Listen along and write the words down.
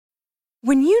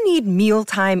When you need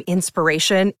mealtime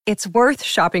inspiration, it's worth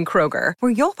shopping Kroger,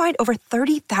 where you'll find over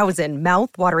 30,000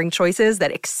 mouth-watering choices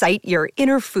that excite your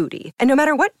inner foodie. And no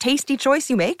matter what tasty choice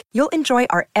you make, you'll enjoy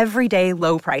our everyday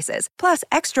low prices, plus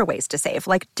extra ways to save,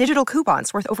 like digital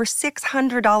coupons worth over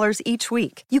 $600 each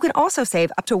week. You can also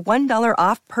save up to $1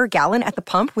 off per gallon at the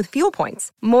pump with fuel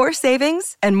points. More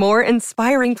savings and more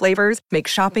inspiring flavors make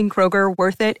shopping Kroger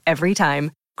worth it every time.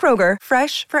 Kroger,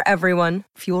 fresh for everyone.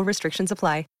 Fuel restrictions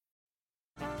apply.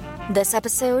 This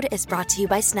episode is brought to you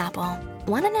by Snapple.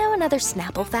 Want to know another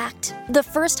Snapple fact? The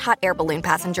first hot air balloon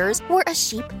passengers were a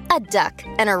sheep, a duck,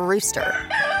 and a rooster.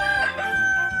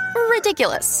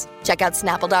 Ridiculous. Check out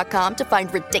Snapple.com to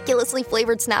find ridiculously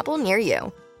flavored Snapple near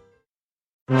you.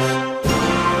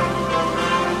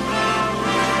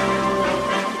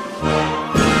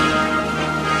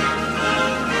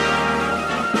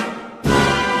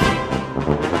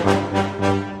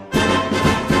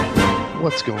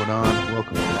 What's going on?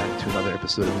 Welcome back to another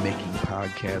episode of Making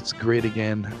Podcasts Great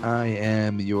Again. I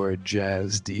am your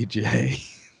jazz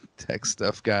DJ, tech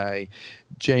stuff guy,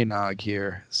 Jay Nog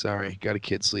here. Sorry, got a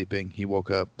kid sleeping. He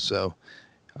woke up, so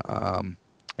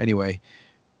anyway.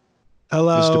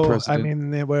 Hello. Mr. President. I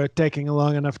mean, we're taking a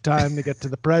long enough time to get to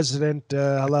the president.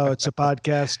 Hello, it's a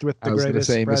podcast with the I was greatest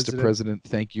say, president. Mr. President,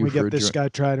 thank you we for get this guy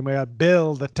trying to make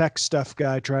Bill, the tech stuff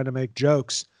guy, trying to make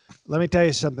jokes. Let me tell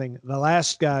you something. The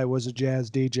last guy was a jazz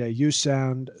DJ. You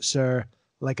sound, sir,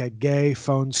 like a gay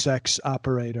phone sex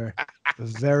operator.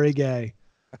 Very gay.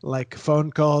 Like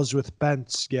phone calls with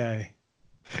Pence gay.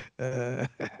 Where'd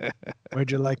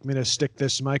you like me to stick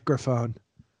this microphone?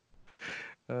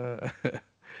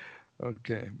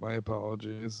 Okay, my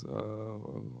apologies.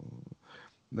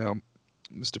 Now,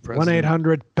 Mr. President.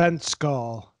 1-800-PENCE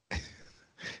call.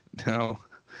 Now,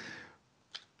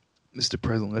 Mr.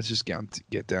 President, let's just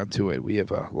get down to it. We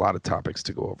have a lot of topics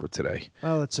to go over today.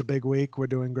 Well, it's a big week. We're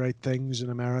doing great things in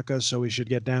America, so we should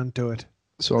get down to it.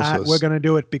 So we're going to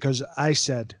do it because I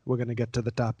said we're going to get to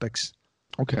the topics.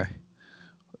 Okay.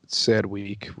 Sad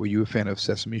week. Were you a fan of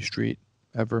Sesame Street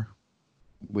ever?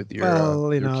 With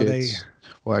your, your kids?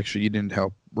 Well, actually, you didn't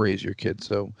help raise your kids,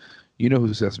 so you know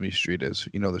who Sesame Street is.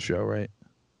 You know the show, right?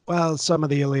 Well, some of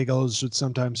the illegals would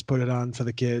sometimes put it on for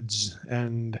the kids,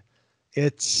 and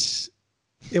it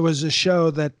was a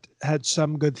show that had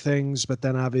some good things, but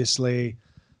then obviously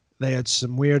they had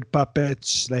some weird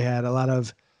puppets. They had a lot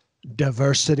of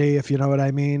diversity, if you know what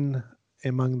I mean,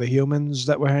 among the humans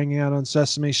that were hanging out on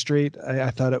Sesame Street.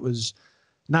 I thought it was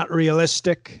not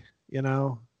realistic, you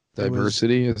know.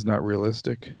 Diversity is not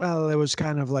realistic. Well, it was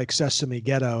kind of like Sesame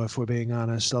Ghetto, if we're being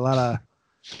honest. A lot of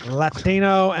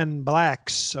Latino and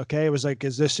blacks. Okay, it was like,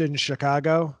 is this in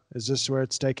Chicago? Is this where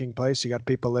it's taking place? You got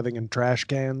people living in trash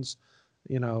cans.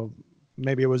 You know,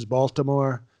 maybe it was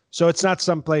Baltimore. So it's not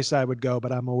someplace I would go,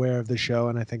 but I'm aware of the show,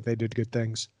 and I think they did good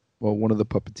things. Well, one of the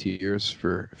puppeteers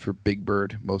for Big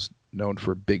Bird, most known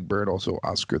for Big Bird, also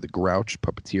Oscar the Grouch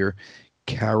puppeteer,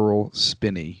 Carol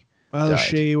Spinney. Well, died.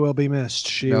 She will be missed.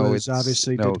 She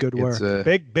did good work.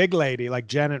 Big lady, like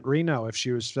Janet Reno, if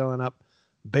she was filling up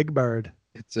Big Bird.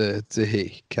 It's a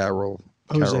he. Carol.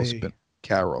 Who's Carol a he?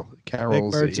 Carol.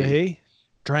 Big Bird's a he?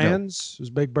 Trans? No. Was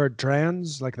Big Bird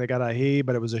trans? Like they got a he,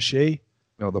 but it was a she?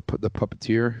 No, the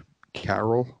puppeteer,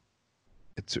 Carol.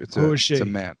 Who is she? It's a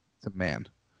man. It's a man.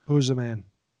 Who's a man?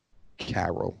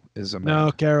 Carol is a man.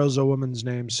 No, Carol's a woman's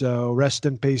name. So rest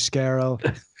in peace, Carol.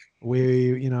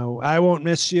 I won't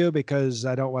miss you because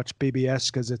I don't watch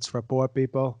PBS because it's for poor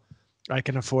people. I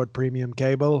can afford premium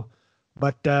cable.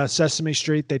 But Sesame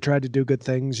Street, they tried to do good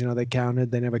things. You know, they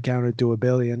never counted to 1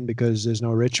 billion because there's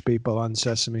no rich people on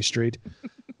Sesame Street.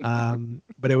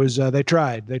 But it was, they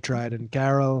tried. And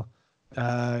Carol,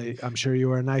 I'm sure you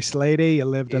were a nice lady. You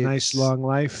lived a nice long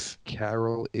life.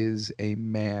 Carol is a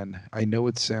man. I know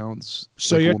it sounds.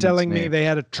 So like you're telling me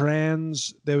there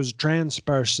was a trans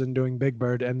person doing Big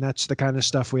Bird, and that's the kind of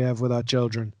stuff we have with our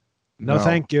children. No,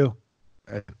 thank you.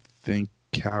 I think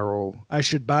Carol. I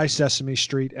should buy Sesame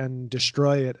Street and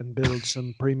destroy it and build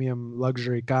some premium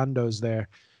luxury condos there.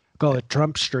 Call it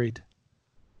Trump Street.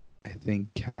 I think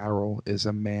Carol is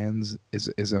a man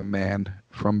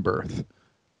from birth.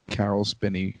 Carol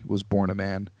Spinney was born a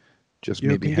man. Just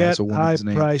maybe has a woman's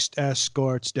name. You can get high-priced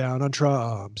escorts down on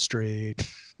Trump Street.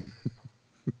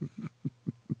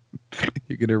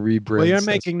 You're going to rebrand. Well, you're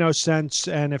making no sense,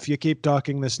 and if you keep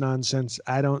talking this nonsense,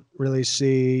 I don't really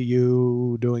see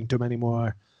you doing too many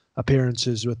more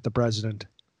appearances with the president.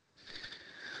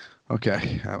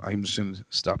 Okay, I'm just going to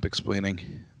stop explaining.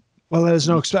 Well, there's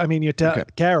no. I mean, you tell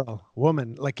Carol,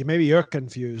 woman, like maybe you're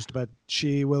confused, but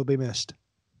she will be missed.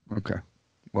 Okay,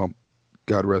 well,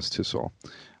 God rest his soul.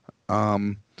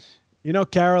 You know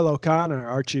Carroll O'Connor,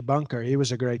 Archie Bunker. He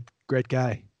was a great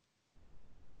guy.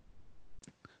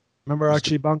 Remember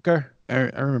Archie Bunker? I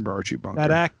remember Archie Bunker.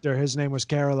 That actor, his name was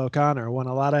Carroll O'Connor. Won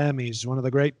a lot of Emmys. One of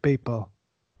the great people.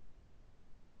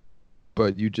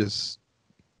 But you just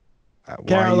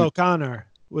Carroll O'Connor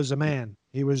was a man.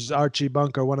 He was Archie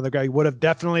Bunker, one of the guys. Would have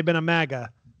definitely been a MAGA.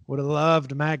 Would have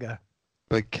loved MAGA.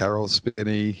 But Carol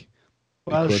Spinney.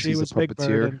 Well, she was Big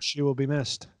Bird, and she will be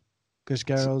missed because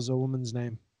Carol's a woman's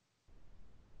name.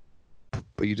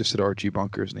 But you just said Archie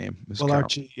Bunker's name. Well,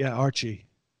 Carol. Archie.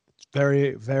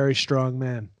 Very, very strong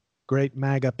man. Great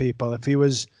MAGA people. If he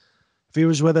was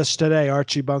with us today,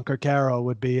 Archie Bunker Carroll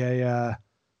would be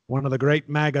one of the great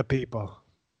MAGA people.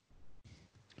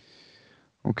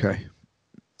 Okay,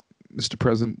 Mr.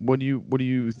 President, what do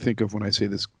you think of when I say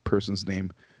this person's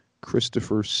name,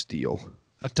 Christopher Steele?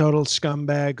 A total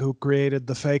scumbag who created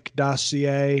the fake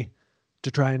dossier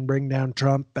to try and bring down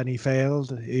Trump, and he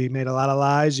failed. He made a lot of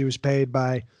lies. He was paid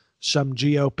by some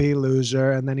GOP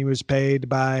loser, and then he was paid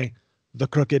by the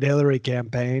crooked Hillary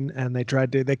campaign, and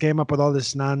they came up with all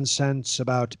this nonsense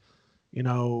about,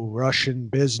 Russian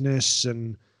business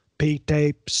and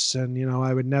P-tapes, and,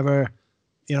 I would never,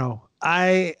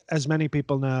 I, as many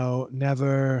people know,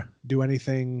 never do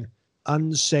anything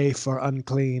unsafe or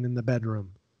unclean in the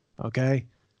bedroom, okay?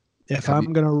 If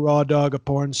I'm going to raw dog a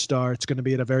porn star, it's going to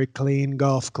be at a very clean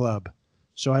golf club.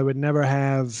 So I would never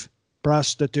have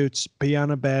prostitutes pee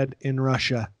on a bed in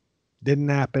Russia. Didn't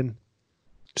happen.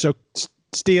 So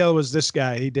Steele was this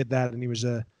guy. He did that, and he was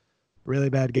a really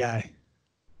bad guy.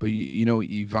 But,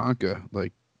 Ivanka,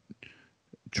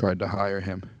 tried to hire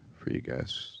him for you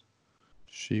guys.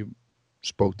 She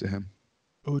spoke to him.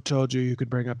 Who told you could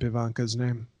bring up Ivanka's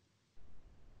name?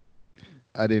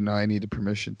 I didn't know I needed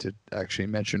permission to actually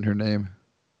mention her name.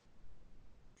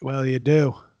 Well, you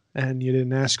do, and you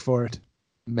didn't ask for it.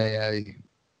 May I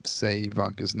say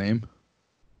Ivanka's name?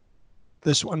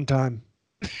 This one time.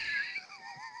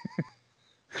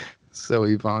 So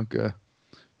Ivanka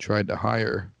tried to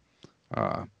hire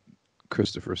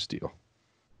Christopher Steele.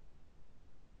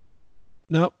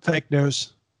 Nope, fake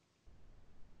news.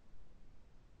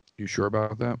 You sure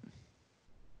about that?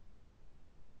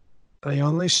 The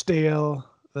only Steele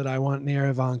that I want near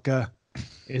Ivanka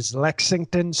is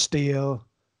Lexington Steele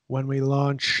when we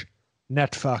launch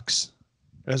Netflix,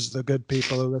 as the good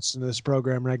people who listen to this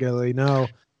program regularly know,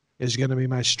 is going to be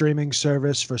my streaming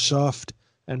service for soft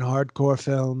and hardcore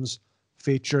films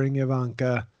featuring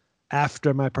Ivanka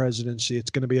after my presidency. It's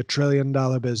going to be $1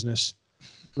 trillion business.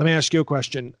 Let me ask you a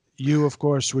question. You, of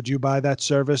course, would you buy that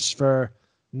service for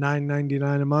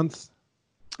 $9.99 a month?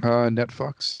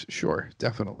 Netflix, sure,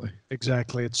 definitely.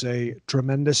 Exactly. It's a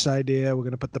tremendous idea. We're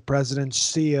going to put the president's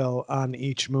seal on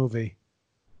each movie.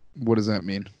 What does that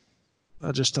mean?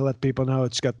 Just to let people know,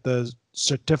 it's got the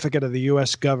certificate of the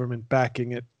U.S. government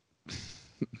backing it.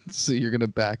 So you're going to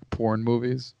back porn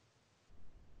movies?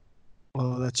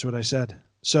 Well, that's what I said.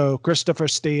 So Christopher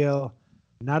Steele,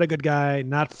 not a good guy,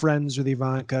 not friends with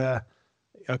Ivanka.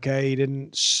 Okay, he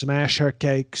didn't smash her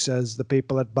cakes, as the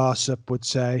people at Bossip would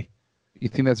say. You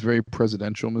think that's very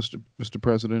presidential, Mr.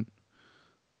 President?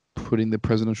 Putting the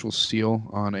presidential seal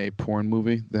on a porn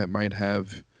movie that might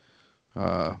have,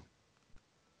 I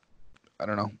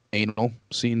don't know, anal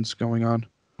scenes going on?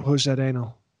 Who said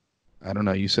anal? I don't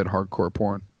know. You said hardcore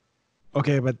porn.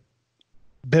 Okay, but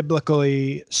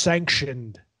biblically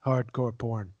sanctioned hardcore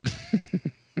porn.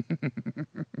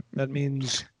 That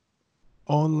means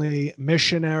only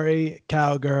missionary,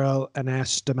 cowgirl, and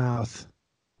ass to mouth.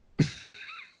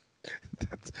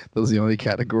 Those are the only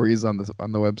categories on the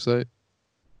website?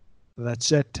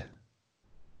 That's it.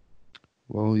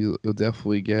 Well, you'll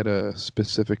definitely get a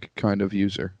specific kind of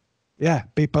user. Yeah,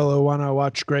 people who want to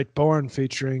watch great porn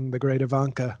featuring the great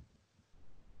Ivanka.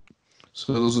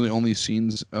 So those are the only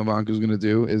scenes Ivanka's going to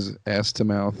do is ass to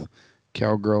mouth,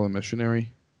 cowgirl, and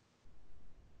missionary?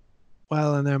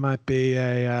 Well, and there might be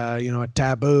a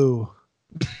taboo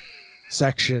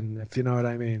section, if you know what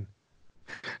I mean.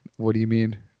 What do you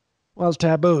mean? Well,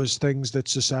 taboos, things that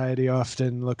society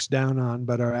often looks down on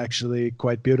but are actually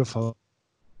quite beautiful.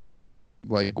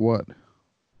 Like what?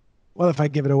 Well, if I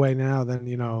give it away now, then,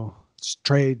 it's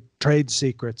trade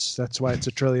secrets. That's why it's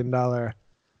 $1 trillion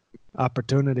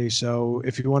opportunity. So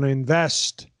if you want to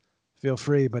invest, feel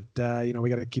free. But, we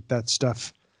got to keep that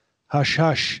stuff hush,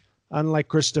 hush. Unlike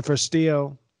Christopher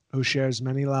Steele, who shares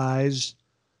many lies,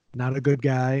 not a good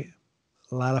guy,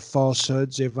 a lot of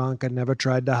falsehoods. Ivanka never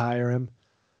tried to hire him.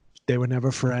 They were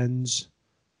never friends.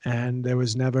 And there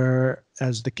was never,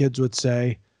 as the kids would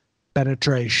say,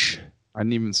 penetration. I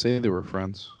didn't even say they were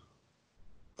friends.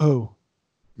 Who?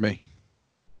 Me.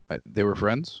 They were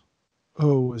friends?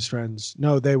 Who was friends?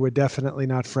 No, they were definitely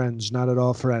not friends. Not at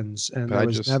all friends. And But there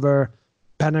was never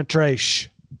penetration.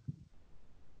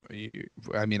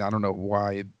 I mean, I don't know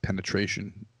why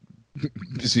penetration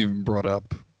is even brought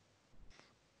up.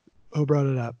 Who brought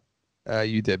it up?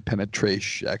 You did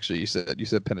penetration. Actually, you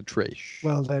said penetration.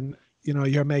 Well, then,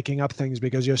 you're making up things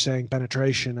because you're saying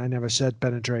penetration. I never said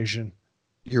penetration.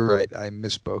 You're right. I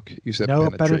misspoke. You said no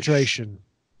penetration.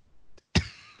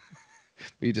 penetration.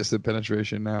 You just said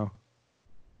penetration now.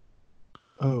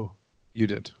 Oh. You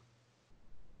did.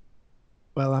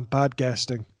 Well, I'm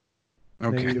podcasting.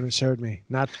 Okay. Maybe you misheard me.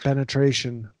 Not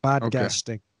penetration. Podcasting.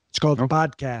 Okay. It's called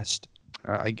podcast.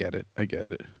 I get it.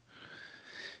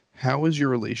 How is your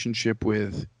relationship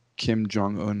with Kim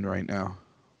Jong-un right now?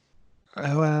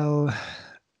 Well,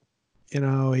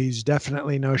 he's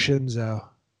definitely no Shinzo.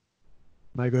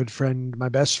 My good friend, my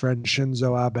best friend,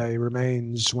 Shinzo Abe,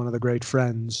 remains one of the great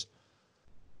friends.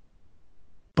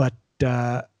 But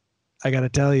I got to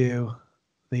tell you,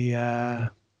 he's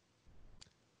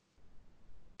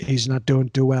not doing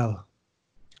too well.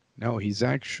 No, he's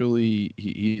actually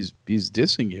he's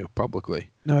dissing you publicly.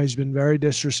 No, he's been very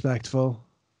disrespectful,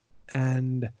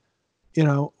 and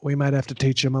we might have to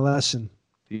teach him a lesson.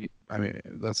 I mean,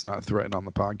 that's not threatened on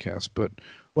the podcast, but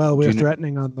we're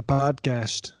threatening on the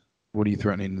podcast. What are you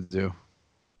threatening to do?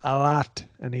 A lot,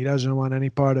 and he doesn't want any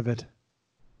part of it.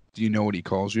 Do you know what he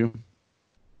calls you?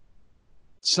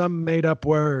 Some made-up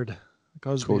word. He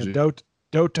calls me a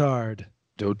dotard.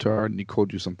 Dotard, and he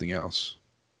called you something else.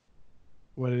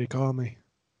 What did he call me?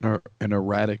 An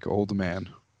erratic old man.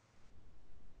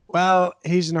 Well,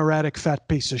 he's an erratic fat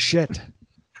piece of shit.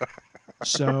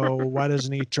 So why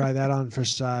doesn't he try that on for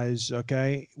size,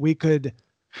 okay? We could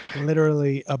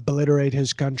literally obliterate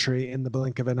his country in the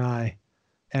blink of an eye.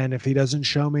 And if he doesn't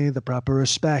show me the proper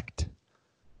respect,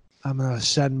 I'm going to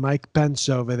send Mike Pence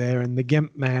over there in the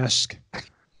GIMP mask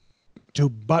to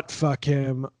butt fuck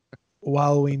him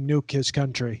while we nuke his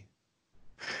country.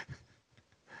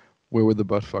 Where would the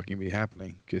butt fucking be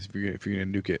happening? Because if you're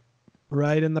going to nuke it.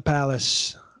 Right in the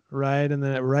palace.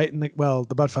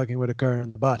 The butt fucking would occur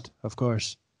in the butt, of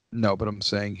course. No, but I'm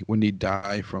saying, wouldn't he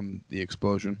die from the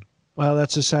explosion? Well,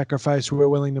 that's a sacrifice we're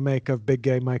willing to make of big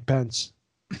gay Mike Pence.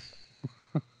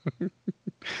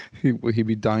 He'd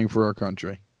be dying for our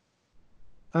country.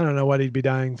 I don't know what he'd be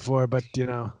dying for, but,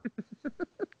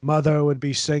 mother would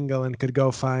be single and could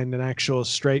go find an actual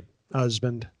straight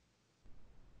husband.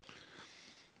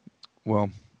 Well,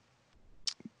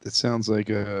 it sounds like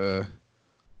a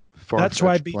That's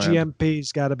why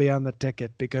BGMP's got to be on the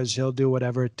ticket, because he'll do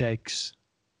whatever it takes.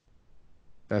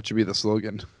 That should be the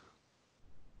slogan.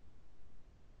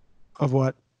 Of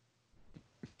what?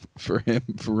 For him,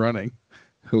 for running.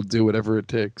 He'll do whatever it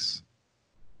takes.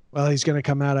 Well, he's going to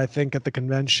come out, I think, at the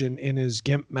convention in his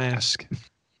GIMP mask.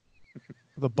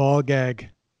 The ball gag.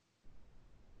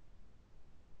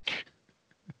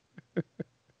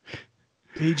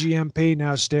 BGMP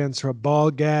now stands for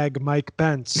Ball Gag Mike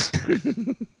Pence.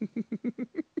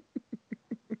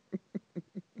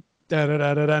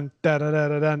 Da-da-da-da-dun,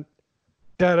 da-da-da-da-dun,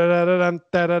 da-da-da-da-dun,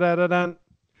 da-da-da-da-dun.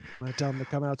 I tell him to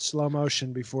come out slow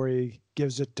motion before he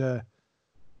gives it to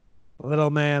little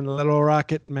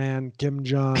rocket man, Kim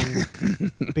Jong,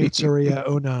 Pizzeria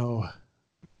Uno.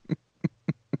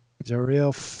 He's a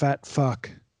real fat fuck.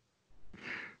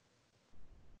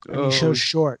 And he's so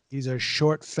short. He's a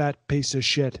short, fat piece of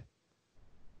shit.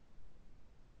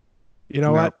 You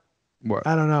know what? What?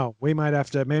 I don't know. We might have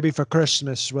to, maybe for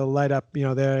Christmas, we'll light up,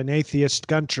 they're an atheist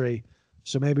country,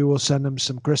 so maybe we'll send them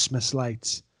some Christmas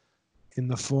lights in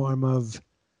the form of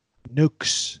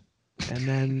nukes, and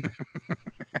then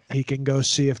he can go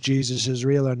see if Jesus is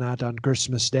real or not on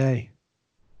Christmas Day.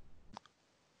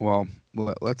 Well,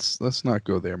 let's not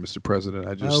go there, Mr. President.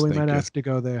 I just we might have to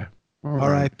go there.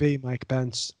 R.I.P. Mike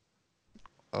Pence.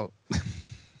 Oh.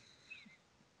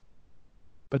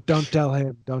 But don't tell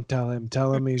him. Don't tell him.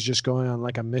 Tell him he's just going on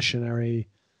like a missionary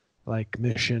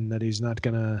mission, that he's not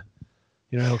going to,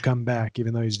 he'll come back,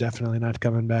 even though he's definitely not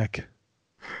coming back.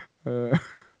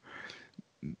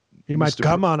 He might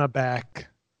come on a back,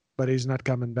 but he's not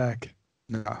coming back.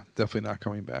 No, definitely not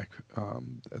coming back.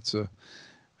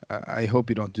 I hope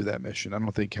you don't do that mission. I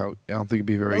don't think it'd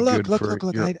be very good for.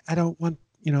 Look. I don't want.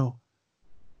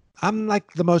 I'm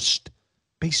like the most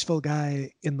peaceful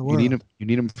guy in the world. You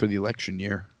need him for the election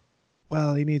year.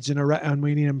 Well, he needs and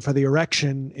we need him for the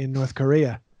erection in North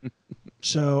Korea.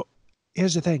 So,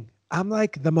 here's the thing. I'm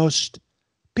like the most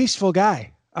peaceful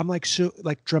guy. I'm like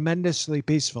tremendously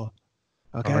peaceful.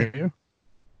 Okay. Are you?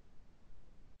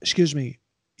 Excuse me.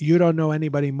 You don't know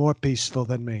anybody more peaceful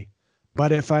than me.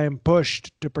 But if I am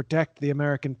pushed to protect the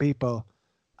American people,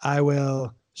 I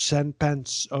will send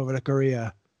Pence over to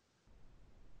Korea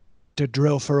to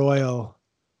drill for oil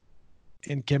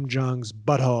in Kim Jong's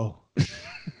butthole,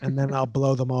 and then I'll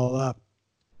blow them all up.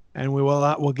 And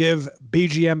we'll give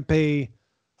BGMP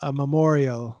a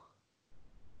memorial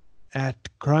at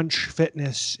Crunch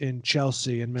Fitness in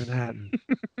Chelsea in Manhattan,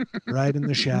 right in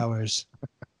the showers.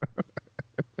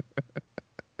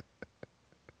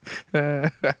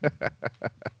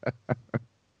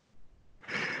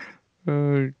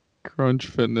 Crunch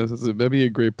Fitness. That'd be a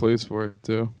great place for it,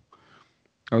 too.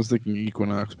 I was thinking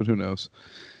Equinox, but who knows?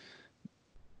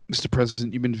 Mr.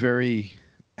 President, you've been very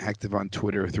active on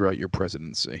Twitter throughout your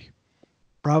presidency.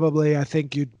 Probably, I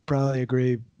think you'd probably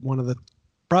agree,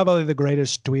 probably the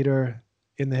greatest tweeter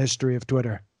in the history of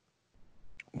Twitter.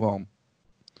 Well,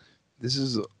 this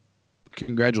is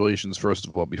congratulations, first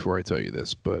of all, before I tell you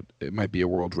this, but it might be a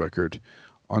world record.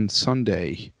 On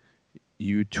Sunday,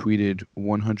 you tweeted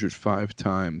 105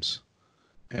 times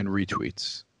and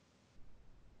retweets.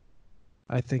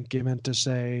 I think you meant to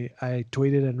say I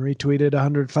tweeted and retweeted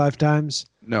 105 times.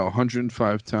 No,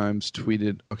 105 times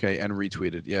tweeted. Okay, and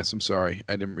retweeted. Yes, I'm sorry.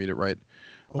 I didn't read it right.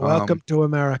 Welcome to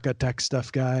America, tech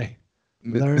stuff guy.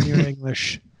 Learn your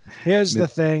English. Here's the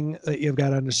thing that you've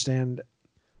got to understand.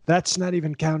 That's not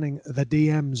even counting the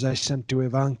DMs I sent to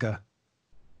Ivanka.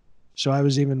 So I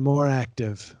was even more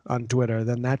active on Twitter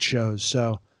than that shows.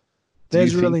 So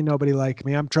there's really nobody like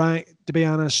me. I'm trying, to be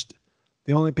honest,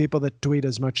 the only people that tweet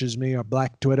as much as me are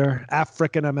Black Twitter,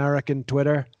 African American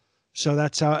Twitter. So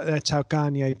that's how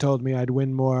Kanye told me I'd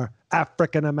win more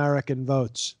African American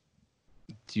votes.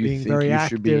 Do you being think very you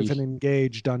active and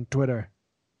engaged on Twitter.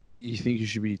 You think you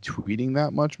should be tweeting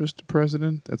that much, Mr.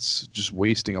 President? That's just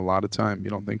wasting a lot of time. You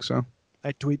don't think so?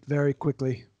 I tweet very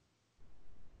quickly.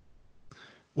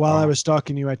 While I was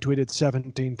talking to you, I tweeted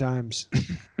 17 times.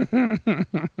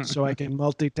 So I can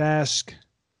multitask.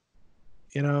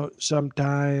 You know,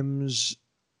 sometimes,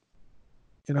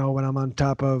 you know, when I'm on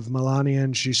top of Melania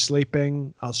and she's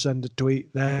sleeping, I'll send a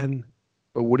tweet then.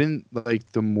 But wouldn't, like,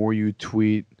 the more you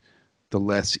tweet, the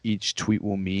less each tweet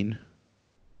will mean?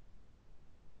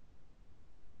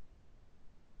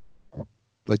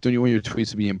 Like, don't you want your tweets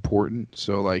to be important?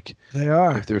 So, like, they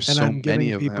are. If there's and so I'm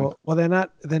many of people, them. Well, they're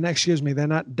not, excuse me, they're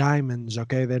not diamonds,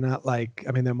 okay? They're not like,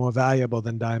 I mean, they're more valuable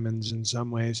than diamonds in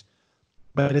some ways.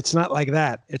 But it's not like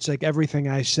that. It's like everything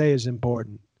I say is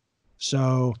important.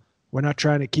 So we're not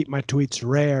trying to keep my tweets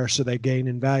rare so they gain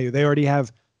in value. They already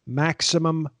have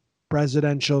maximum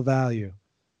presidential value.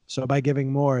 So by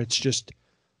giving more, it's just,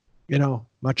 you know,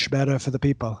 much better for the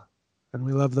people. And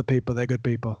we love the people. They're good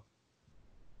people.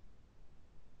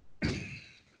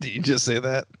 Did you just say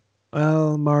that?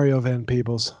 Well, Mario Van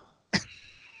Peebles.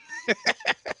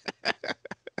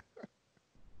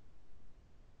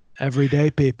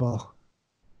 Everyday people.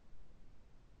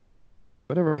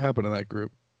 Whatever happened to that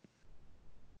group?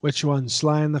 Which one?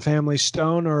 Sly and the Family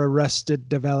Stone or Arrested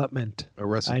Development?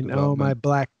 Arrested Development. I know my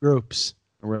black groups.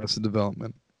 Arrested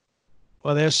Development.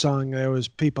 Well, their song, there was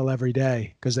people every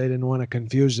day because they didn't want to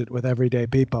confuse it with Everyday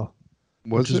People.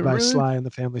 Which was by Sly and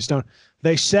the Family Stone.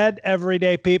 They said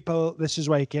Everyday People. This is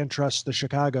why you can't trust the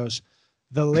Chicagos.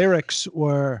 The lyrics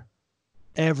were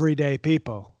Everyday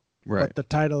People. Right. But the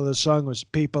title of the song was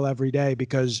People Every Day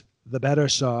because the better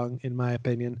song, in my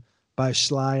opinion, by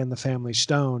Sly and the Family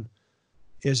Stone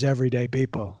is Everyday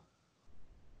People.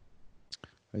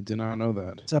 I did not know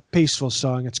that. It's a peaceful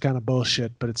song. It's kind of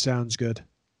bullshit, but it sounds good.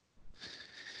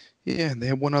 Yeah, they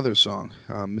had one other song,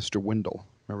 Mr. Wendell.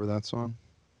 Remember that song?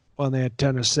 Well, and they had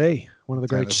Tennessee, one of the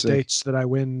great states that I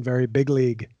win very big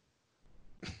league.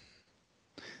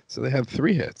 So they have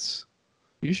 3 hits.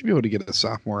 You should be able to get a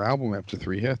sophomore album after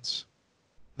 3 hits.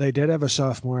 They did have a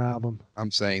sophomore album. I'm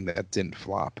saying that didn't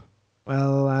flop.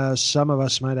 Well, some of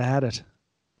us might have had it.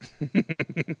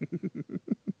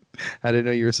 I didn't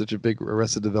know you were such a big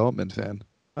Arrested Development fan.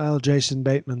 Well, Jason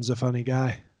Bateman's a funny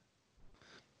guy.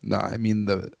 No, I mean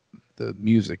the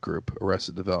music group,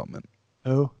 Arrested Development.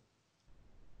 Oh?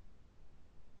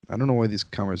 I don't know why these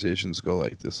conversations go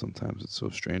like this sometimes. It's so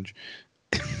strange.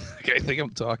 I think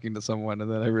I'm talking to someone,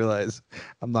 and then I realize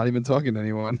I'm not even talking to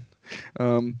anyone.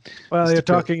 Well, you're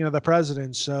talking to the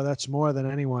president, so that's more than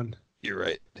anyone. You're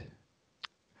right.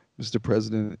 Mr.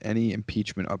 President, any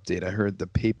impeachment update? I heard the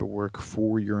paperwork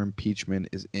for your impeachment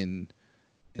is in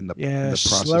the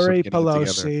process slurry of getting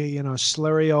Pelosi, you know,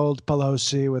 slurry old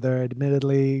Pelosi with her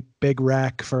admittedly big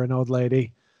rack for an old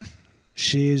lady.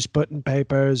 She's putting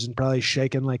papers and probably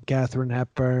shaking like Katharine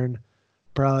Hepburn,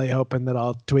 probably hoping that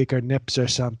I'll tweak her nips or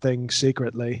something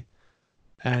secretly.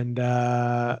 And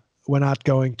we're not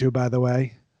going to, by the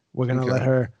way. We're going to let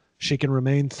her, she can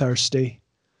remain thirsty.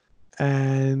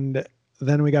 And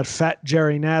Then we got fat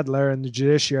Jerry Nadler in the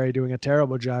judiciary doing a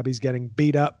terrible job. He's getting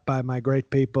beat up by my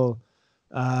great people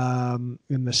in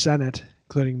the Senate,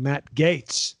 including Matt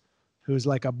Gaetz, who's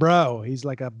like a bro. He's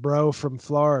like a bro from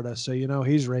Florida. So,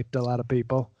 he's raped a lot of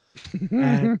people.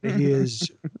 And he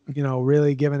is,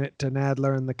 really giving it to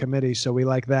Nadler and the committee. So we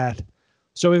like that.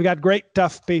 So we've got great,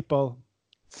 tough people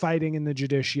fighting in the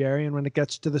judiciary. And when it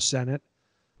gets to the Senate,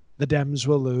 the Dems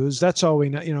will lose. That's all we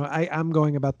know. I'm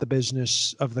going about the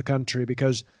business of the country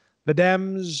because the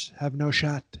Dems have no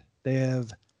shot. They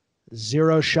have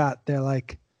zero shot. They're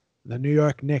like the New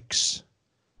York Knicks,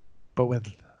 but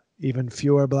with even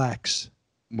fewer blacks.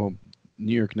 Well,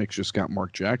 New York Knicks just got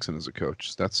Mark Jackson as a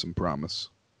coach. That's some promise.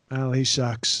 Well, he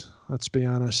sucks. Let's be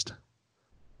honest.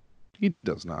 He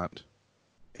does not.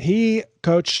 He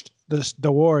coached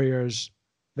the Warriors.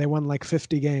 They won like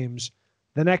 50 games.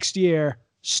 The next year,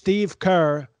 Steve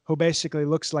Kerr, who basically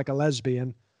looks like a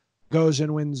lesbian, goes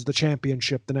and wins the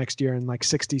championship the next year in like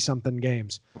 60-something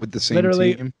games. With the same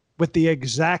team? With the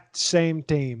exact same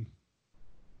team.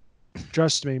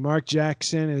 Trust me, Mark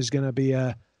Jackson is going to be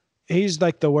he's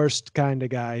like the worst kind of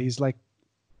guy. He's like,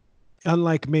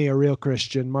 unlike me, a real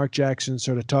Christian. Mark Jackson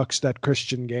sort of talks that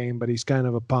Christian game, but he's kind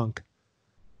of a punk.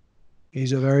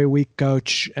 He's a very weak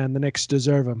coach, and the Knicks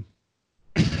deserve him.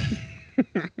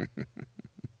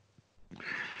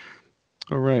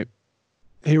 All right.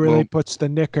 He really puts the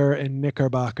knicker in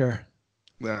Knickerbocker.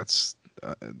 That's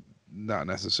not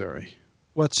necessary.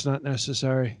 What's not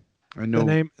necessary? I know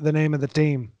the name of the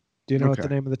team. Do you know what the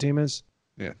name of the team is?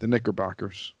 Yeah, the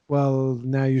Knickerbockers. Well,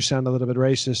 now you sound a little bit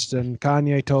racist, and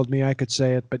Kanye told me I could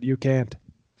say it, but you can't.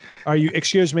 Are you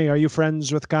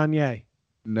friends with Kanye?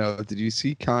 No. Did you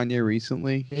see Kanye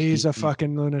recently? He's a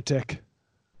fucking lunatic.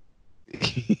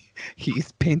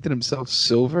 He's painted himself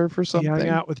silver for something. He hung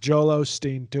out with Joel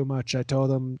Osteen too much. I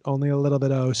told him only a little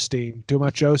bit of Osteen. Too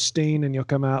much Osteen, and you'll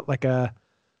come out like I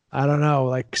don't know,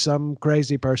 like some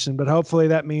crazy person. But hopefully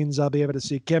that means I'll be able to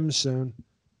see Kim soon.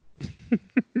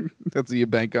 That's what you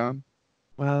bank on?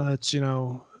 Well, it's,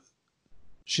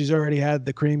 she's already had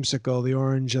the creamsicle, the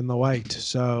orange and the white.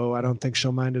 So I don't think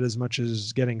she'll mind it as much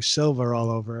as getting silver all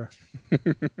over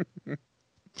her.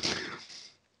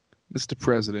 Mr.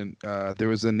 President, there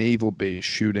was a naval base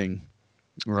shooting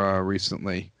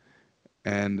recently,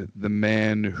 and the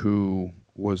man who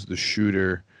was the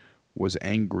shooter was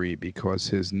angry because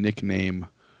his nickname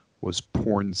was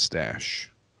Porn Stash.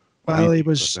 Well, he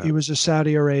was a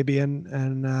Saudi Arabian,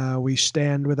 and we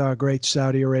stand with our great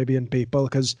Saudi Arabian people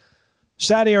because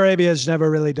Saudi Arabia has never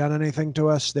really done anything to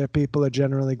us. Their people are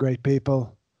generally great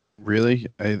people. Really?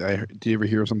 Do you ever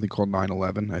hear of something called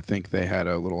 9/11? I think they had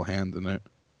a little hand in it.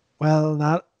 Well,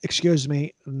 not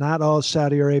all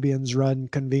Saudi Arabians run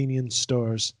convenience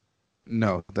stores.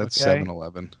 No, that's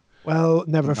 7-Eleven. Well,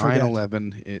 never forget.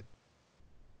 9/11,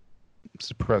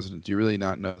 Mr. President, do you really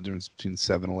not know the difference between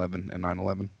 7-Eleven and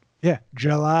 9/11? Yeah,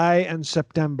 July and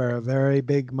September, a very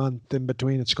big month in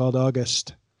between. It's called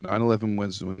August. 9/11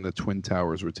 was when the Twin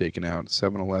Towers were taken out.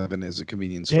 7-Eleven is a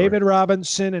convenience store. David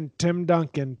Robinson and Tim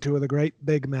Duncan, two of the great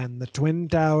big men, the Twin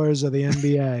Towers of the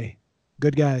NBA.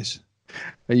 Good guys.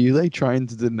 Are you trying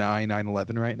to deny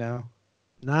 9/11 right now?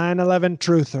 9/11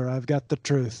 truther. I've got the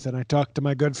truth. And I talked to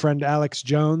my good friend Alex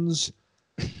Jones.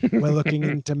 We're looking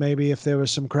into maybe if there were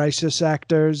some crisis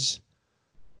actors.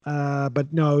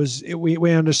 But no,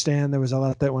 we understand there was a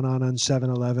lot that went on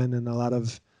 7-Eleven and a lot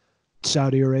of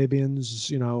Saudi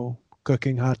Arabians,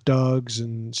 cooking hot dogs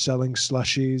and selling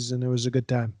slushies, and it was a good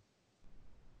time.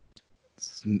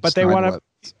 But they want to...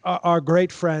 Our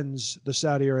great friends, the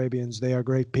Saudi Arabians, they are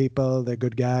great people. They're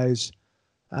good guys.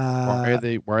 Why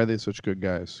are they such good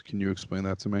guys? Can you explain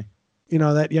that to me?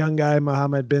 That young guy,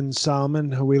 Mohammed bin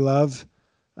Salman, who we love,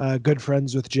 good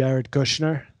friends with Jared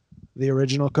Kushner, the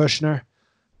original Kushner.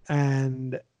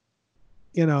 And,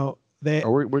 we'll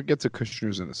get to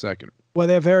Kushner's in a second. Well,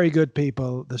 they're very good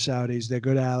people, the Saudis. They're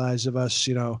good allies of us,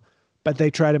 but they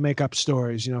try to make up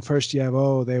stories. First you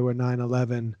have, they were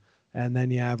 9/11. And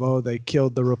then you have, they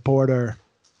killed the reporter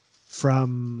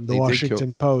from the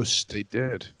Washington Post. They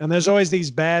did. And there's always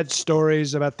these bad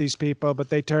stories about these people, but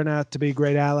they turn out to be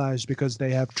great allies because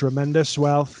they have tremendous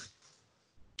wealth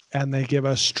and they give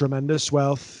us tremendous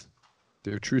wealth.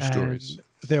 They're true stories.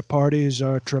 Their parties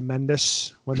are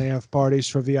tremendous when they have parties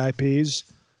for VIPs.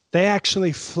 They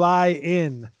actually fly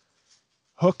in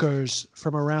hookers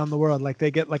from around the world. Like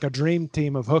they get like a dream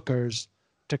team of hookers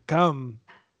to come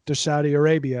to Saudi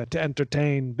Arabia to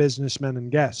entertain businessmen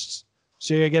and guests.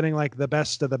 So you're getting like the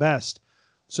best of the best.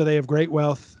 So they have great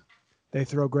wealth. They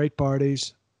throw great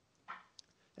parties.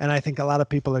 And I think a lot of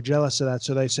people are jealous of that.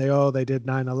 So they say, they did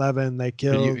 9/11. They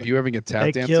killed. You ever get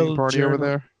tap dancing party over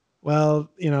there? Well,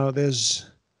 there's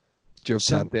Do you have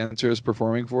some, tap dancers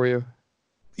performing for you?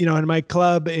 in my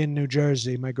club in New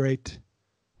Jersey, my great,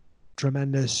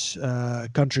 tremendous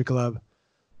country club,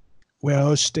 we're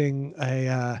hosting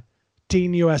a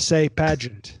Teen USA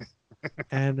pageant.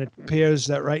 And it appears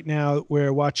that right now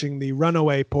we're watching the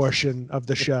runaway portion of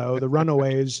the show. The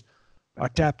runaways are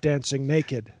tap dancing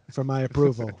naked for my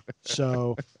approval.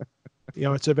 So,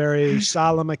 it's a very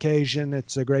solemn occasion.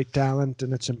 It's a great talent,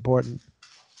 and it's important.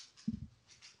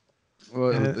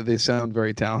 Well, they sound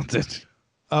very talented.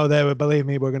 Oh, they would believe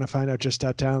me. We're going to find out just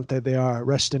how talented they are.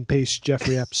 Rest in peace,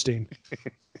 Jeffrey Epstein.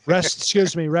 Rest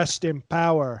in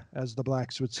power, as the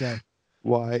blacks would say.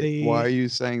 Why are you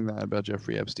saying that about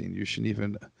Jeffrey Epstein? You shouldn't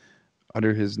even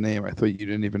utter his name. I thought you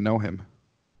didn't even know him.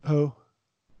 Who?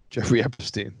 Jeffrey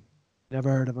Epstein.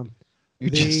 Never heard of him. You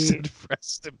just said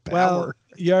rest in power.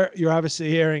 Well, you're obviously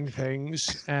hearing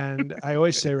things, and I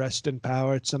always say rest in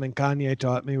power. It's something Kanye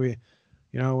taught me.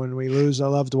 When we lose a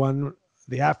loved one,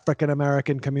 the African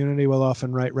American community will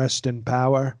often write rest in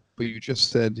power. But you just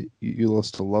said you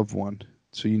lost a loved one.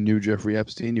 So you knew Jeffrey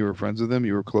Epstein? You were friends with him?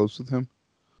 You were close with him?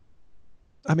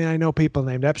 I mean, I know people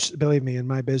named Epstein. Believe me, in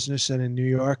my business and in New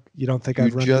York, you don't think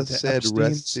I've run into Epsteins. You just said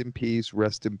rest in peace,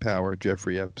 rest in power,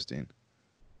 Jeffrey Epstein.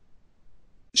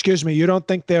 Excuse me, you don't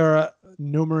think there are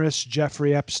numerous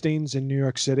Jeffrey Epsteins in New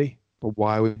York City? But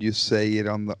why would you say it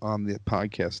on the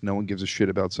podcast? No one gives a shit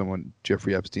about someone,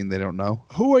 Jeffrey Epstein, they don't know.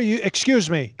 Who are you? Excuse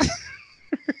me.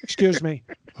 Excuse me.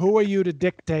 Who are you to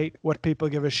dictate what people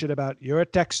give a shit about? You're a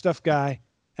tech stuff guy,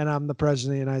 and I'm the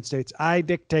president of the United States. I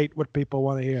dictate what people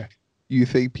want to hear. You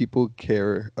think people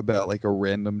care about like a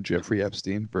random Jeffrey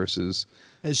Epstein versus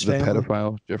the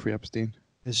pedophile Jeffrey Epstein?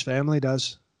 His family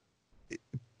does.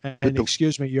 And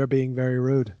excuse me, you're being very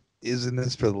rude. Isn't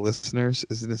this for the listeners?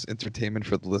 Isn't this entertainment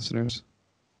for the listeners?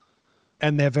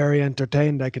 And they're very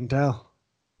entertained, I can tell.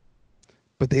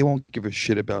 But they won't give a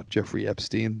shit about Jeffrey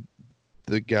Epstein,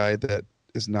 the guy that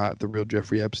is not the real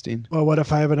Jeffrey Epstein. Well, what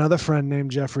if I have another friend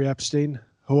named Jeffrey Epstein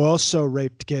who also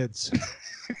raped kids?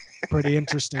 Pretty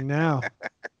interesting now.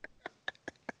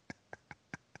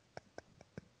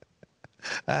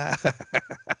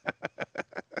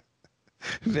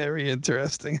 Very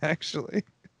interesting, actually.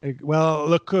 Well,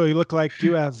 you look like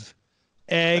you have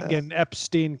egg and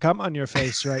Epstein cum on your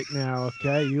face right now,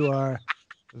 okay? You are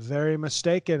very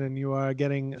mistaken, and you are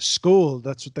getting schooled.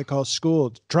 That's what they call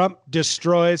schooled. Trump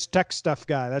destroys tech stuff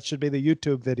guy. That should be the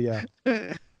YouTube video.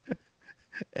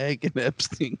 Egg and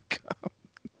Epstein cum.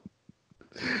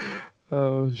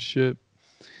 Oh, shit.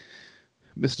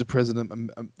 Mr.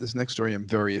 President, this next story I'm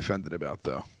very offended about,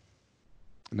 though.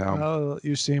 Now, well,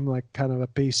 you seem like kind of a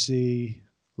PC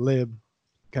lib,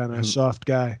 kind of soft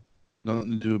guy.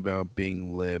 Nothing to do about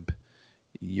being lib.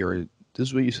 This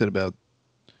is what you said about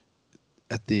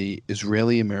at the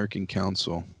Israeli-American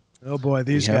Council. Oh boy,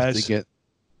 these guys.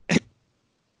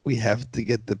 We have to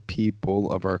get the people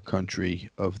of our country,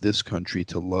 of this country,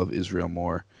 to love Israel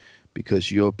more, because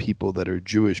you have people that are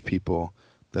Jewish people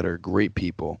that are great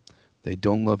people. They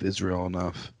don't love Israel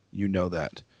enough. You know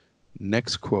that.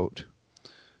 Next quote.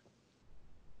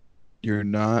 You're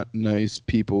not nice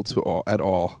people at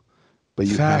all, but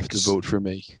you have to vote for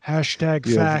me.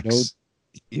 Hashtag facts.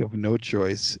 You have no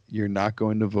choice. You're not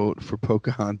going to vote for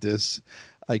Pocahontas.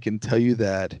 I can tell you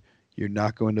that. You're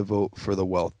not going to vote for the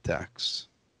wealth tax.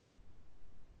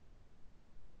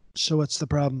 So what's the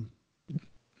problem?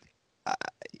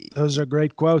 Those are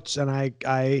great quotes, and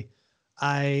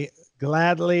I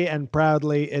gladly and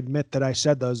proudly admit that I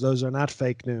said those. Those are not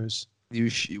fake news.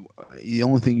 The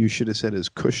only thing you should have said is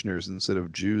Kushners instead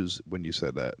of Jews when you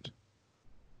said that.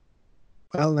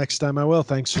 Well, next time I will.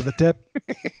 Thanks for the tip.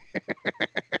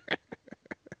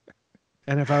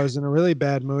 And if I was in a really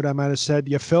bad mood, I might have said,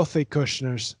 you filthy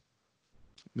Kushners.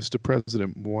 Mr.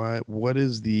 President, what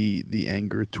is the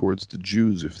anger towards the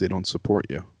Jews if they don't support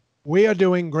you? We are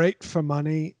doing great for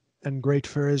money and great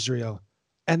for Israel.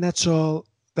 And that's all.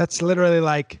 That's literally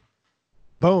like,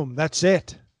 boom, that's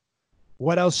it.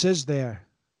 What else is there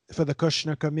for the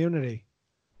Kushner community?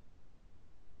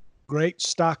 Great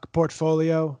stock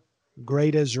portfolio,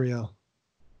 great Israel.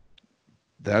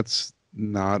 That's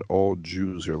not all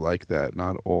Jews are like that.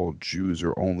 Not all Jews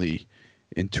are only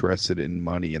interested in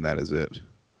money, and that is it.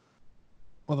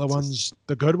 Well,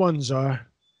 the good ones are.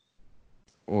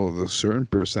 Well, the certain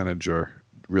percentage are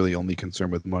really only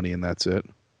concerned with money, and that's it.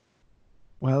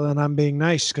 Well, and I'm being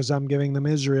nice because I'm giving them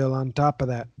Israel on top of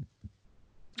that.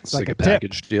 It's like a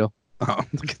package deal. Oh,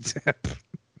 look at that.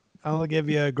 I'll give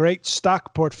you a great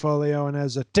stock portfolio, and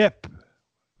as a tip,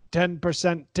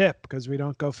 10% tip, because we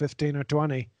don't go 15 or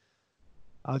 20,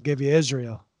 I'll give you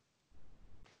Israel.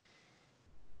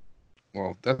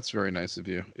 Well, that's very nice of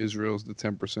you. Israel's the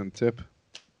 10% tip.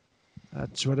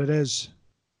 That's what it is.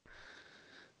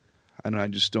 And I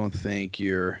just don't think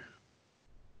you're.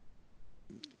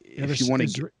 Yeah, If you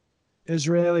want to.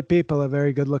 Israeli people are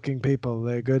very good-looking people.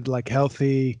 They're good, like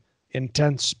healthy,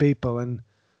 intense people, and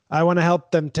I want to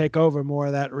help them take over more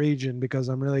of that region because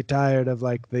I'm really tired of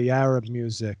like the Arab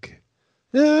music.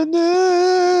 It's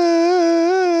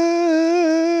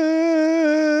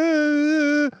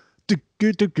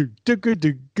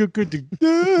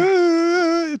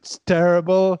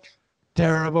terrible,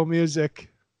 terrible music.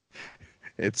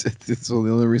 It's the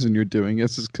only reason you're doing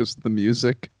this is because of the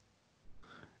music,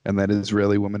 and that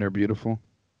Israeli women are beautiful.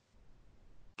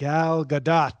 Gal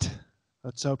Gadot.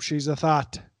 Let's hope she's a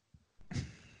thought.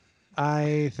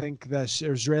 I think that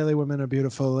Israeli women are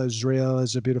beautiful. Israel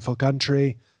is a beautiful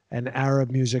country, and Arab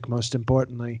music, most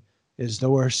importantly, is the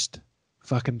worst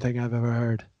fucking thing I've ever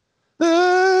heard.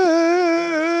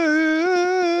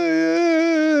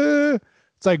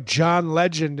 It's like John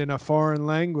Legend in a foreign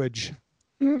language.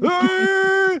 No,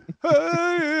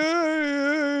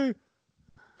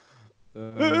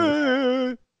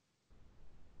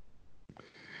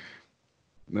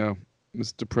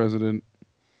 Mr. President,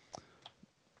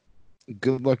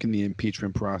 good luck in the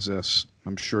impeachment process.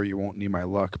 I'm sure you won't need my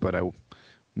luck, but I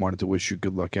wanted to wish you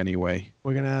good luck anyway.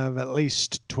 We're going to have at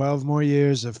least 12 more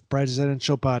years of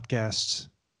presidential podcasts.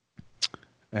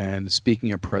 And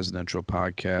speaking of presidential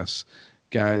podcasts,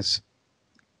 guys,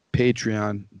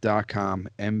 patreon.com,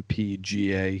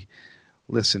 MPGA.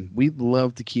 Listen, we'd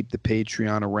love to keep the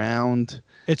Patreon around.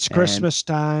 It's Christmas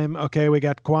time. Okay, we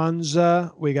got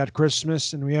Kwanzaa, we got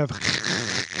Christmas, and we have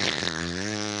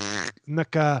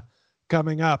Hanukkah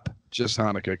coming up. Just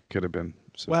Hanukkah could have been.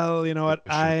 So well, you know what?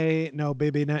 I know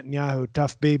Bibi Netanyahu,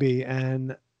 tough Bibi,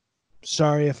 and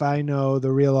sorry if I know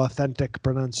the real authentic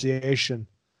pronunciation.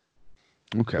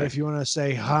 Okay. But if you want to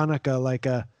say Hanukkah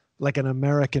like an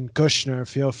American Kushner,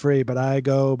 feel free. But I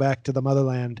go back to the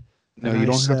motherland. No, you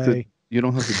don't have to. You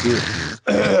don't have to do it.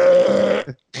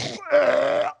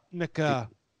 Hanukkah.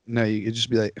 No, you could just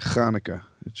be like Hanukkah.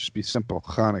 It'd just be simple.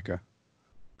 Hanukkah.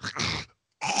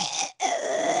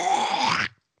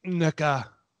 Hanukkah.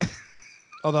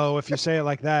 Although, if you say it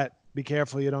like that, be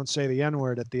careful you don't say the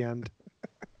N-word at the end.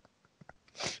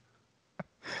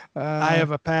 I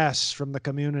have a pass from the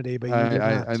community, but you do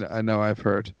not. I know, I've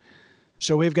heard.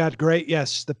 So we've got the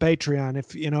Patreon.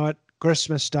 If you know what,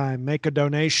 Christmas time, make a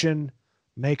donation,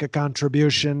 make a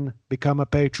contribution, become a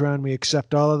patron. We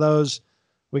accept all of those.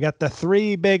 We got the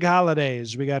 3 big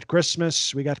holidays. We got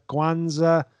Christmas. We got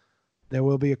Kwanzaa. There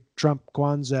will be a Trump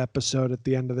Kwanzaa episode at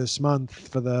the end of this month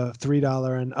for the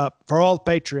 $3 and up. For all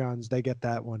Patreons, they get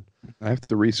that one. I have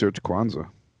to research Kwanzaa.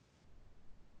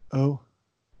 Oh?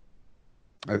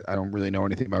 I don't really know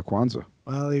anything about Kwanzaa.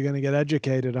 Well, you're going to get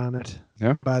educated on it.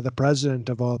 Yeah. By the president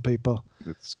of all people.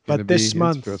 It's going to be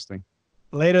interesting.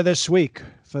 Later this week,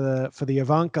 for the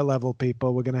Ivanka level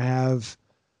people, we're going to have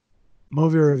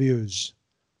movie reviews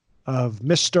of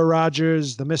Mr.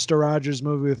 Rogers, the Mr. Rogers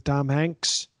movie with Tom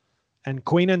Hanks, and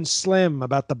Queen and Slim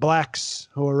about the blacks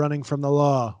who are running from the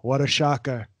law. What a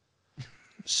shocker.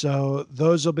 So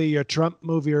those will be your Trump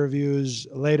movie reviews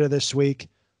later this week.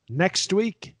 Next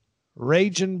week,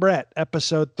 Rage and Brett,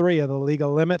 episode 3 of The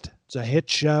Legal Limit. It's a hit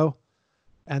show.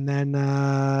 And then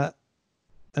the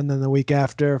week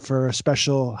after, for a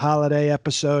special holiday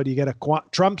episode, you get a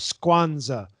Trump's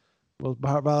Kwanzaa. We'll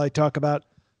probably talk about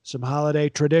some holiday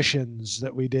traditions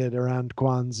that we did around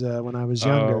Kwanzaa when I was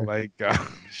younger. Oh my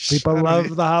gosh. People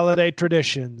love the holiday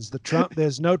traditions.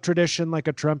 There's no tradition like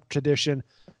a Trump tradition,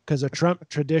 because a Trump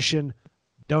tradition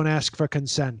don't ask for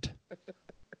consent.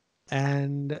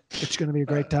 And it's going to be a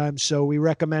great time. So we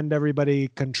recommend everybody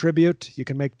contribute. You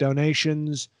can make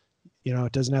donations. You know,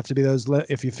 it doesn't have to be those.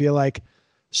 If you feel like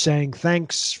saying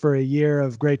thanks for a year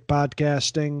of great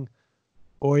podcasting,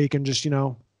 or you can just,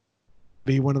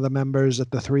 be one of the members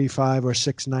at the $3, $5, or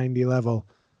 $6.90 level.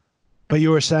 But you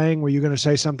were saying, were you going to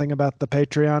say something about the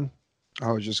Patreon?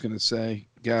 I was just going to say,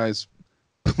 guys,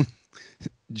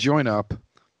 join up.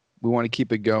 We want to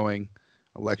keep it going.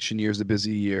 Election year is a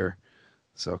busy year.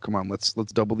 So come on, let's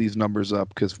double these numbers up,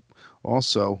 because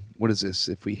also, what is this?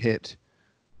 If we got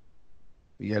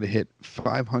to hit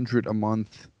 500 a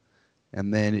month,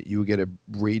 and then you get a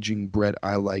Raging Brett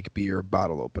I Like Beer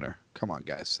bottle opener. Come on,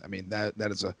 guys. I mean, that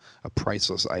is a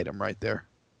priceless item right there.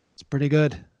 It's pretty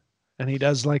good. And he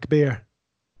does like beer.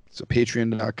 So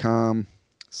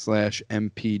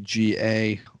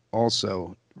patreon.com/MPGA.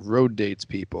 Also, road dates,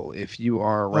 people. If you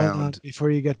are around. Hold on,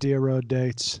 before you get to your road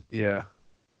dates. Yeah.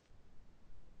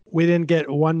 We didn't get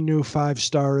one new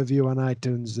 5-star review on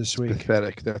iTunes this week.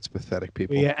 Pathetic. That's pathetic,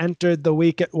 people. We entered the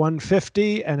week at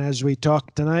 150, and as we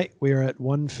talk tonight, we are at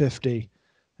 150.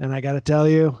 And I got to tell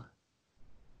you,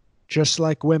 just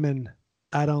like women,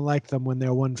 I don't like them when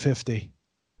they're 150.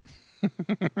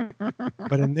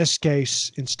 But in this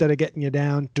case, instead of getting you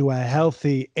down to a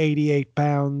healthy 88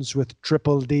 pounds with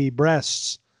triple D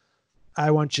breasts,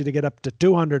 I want you to get up to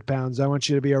 200 pounds. I want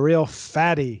you to be a real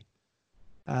fatty.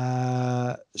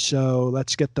 So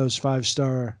let's get those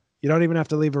 5-star. You don't even have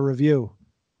to leave a review.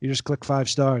 You just click 5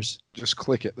 stars. Just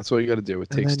click it. That's all you got to do.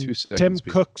 It takes 2 seconds.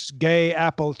 Tim Cook's Gay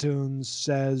Apple Tunes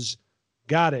says,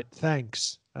 got it.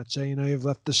 Thanks. That's how you know you've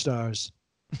left the stars.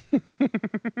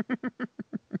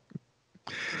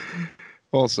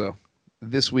 Also,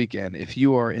 this weekend, if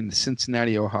you are in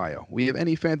Cincinnati, Ohio, we have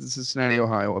any fans in Cincinnati,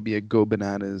 Ohio, I'll be at Go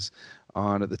Bananas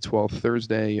on the 12th,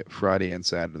 Thursday, Friday, and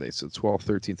Saturday. So 12th,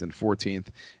 13th, and 14th.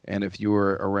 And if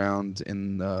you're around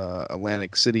in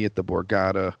Atlantic City at the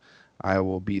Borgata, I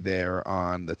will be there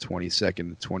on the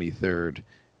 22nd, 23rd,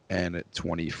 and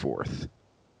 24th.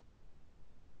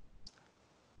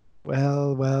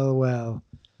 Well.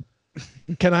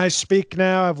 Can I speak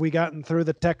now? Have we gotten through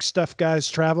the Tech Stuff Guys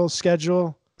travel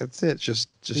schedule? That's it. Just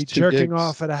be jerking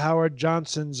off at a Howard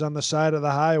Johnson's on the side of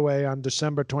the highway on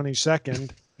December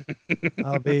 22nd.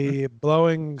 I'll be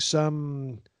blowing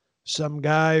some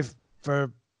guy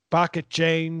for pocket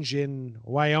change in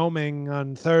Wyoming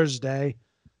on Thursday.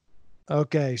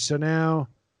 Okay, so now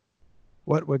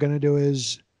what we're going to do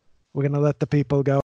is we're going to let the people go.